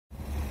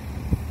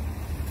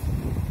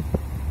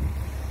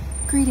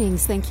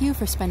Greetings, thank you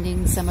for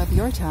spending some of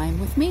your time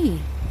with me.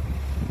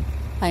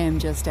 I am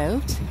just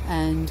out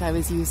and I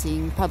was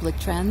using public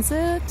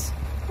transit,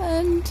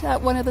 and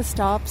at one of the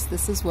stops,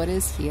 this is what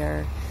is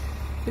here.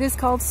 It is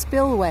called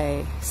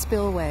Spillway.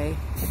 Spillway.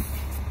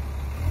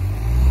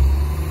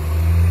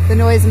 The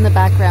noise in the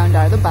background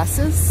are the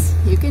buses.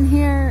 You can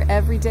hear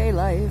everyday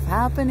life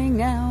happening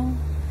now.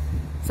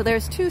 So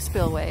there's two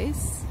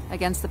spillways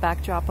against the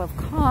backdrop of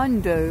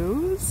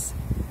condos.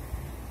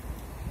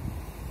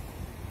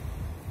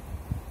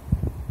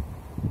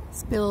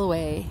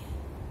 Spillway.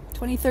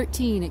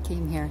 2013 it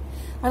came here.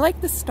 I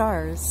like the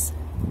stars.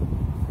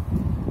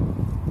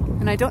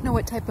 And I don't know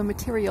what type of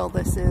material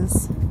this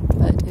is,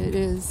 but it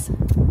is.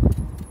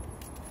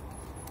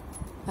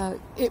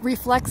 It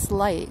reflects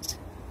light.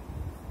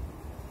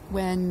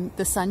 When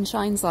the sun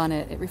shines on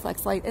it, it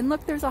reflects light. And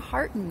look, there's a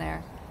heart in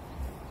there.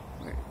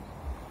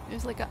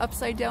 There's like an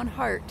upside down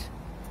heart.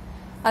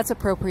 That's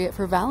appropriate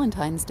for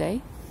Valentine's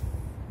Day.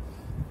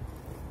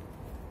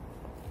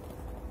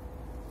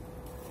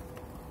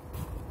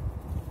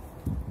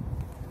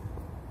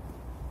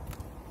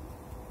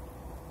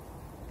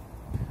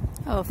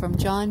 Oh, from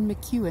John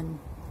McEwen.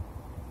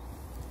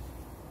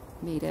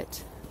 Made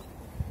it.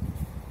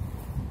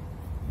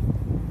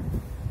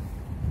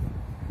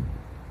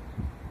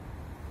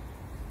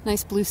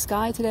 Nice blue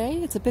sky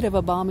today. It's a bit of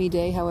a balmy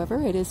day,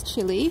 however. It is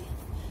chilly.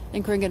 I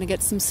think we're going to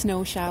get some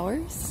snow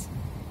showers.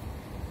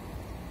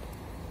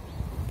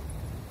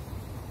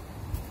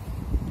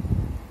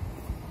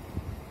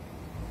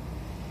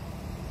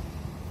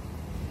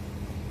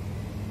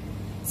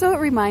 So it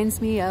reminds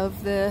me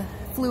of the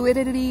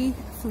fluidity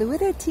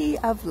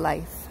of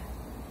life.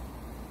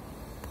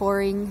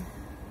 Pouring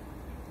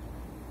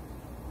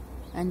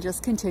and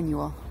just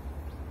continual.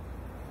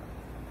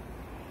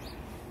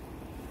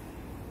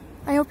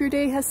 I hope your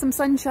day has some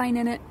sunshine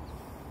in it.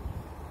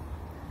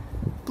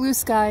 Blue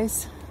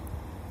skies.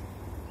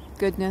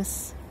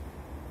 Goodness.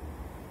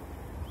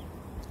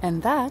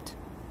 And that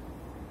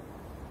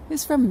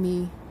is from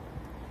me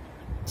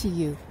to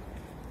you.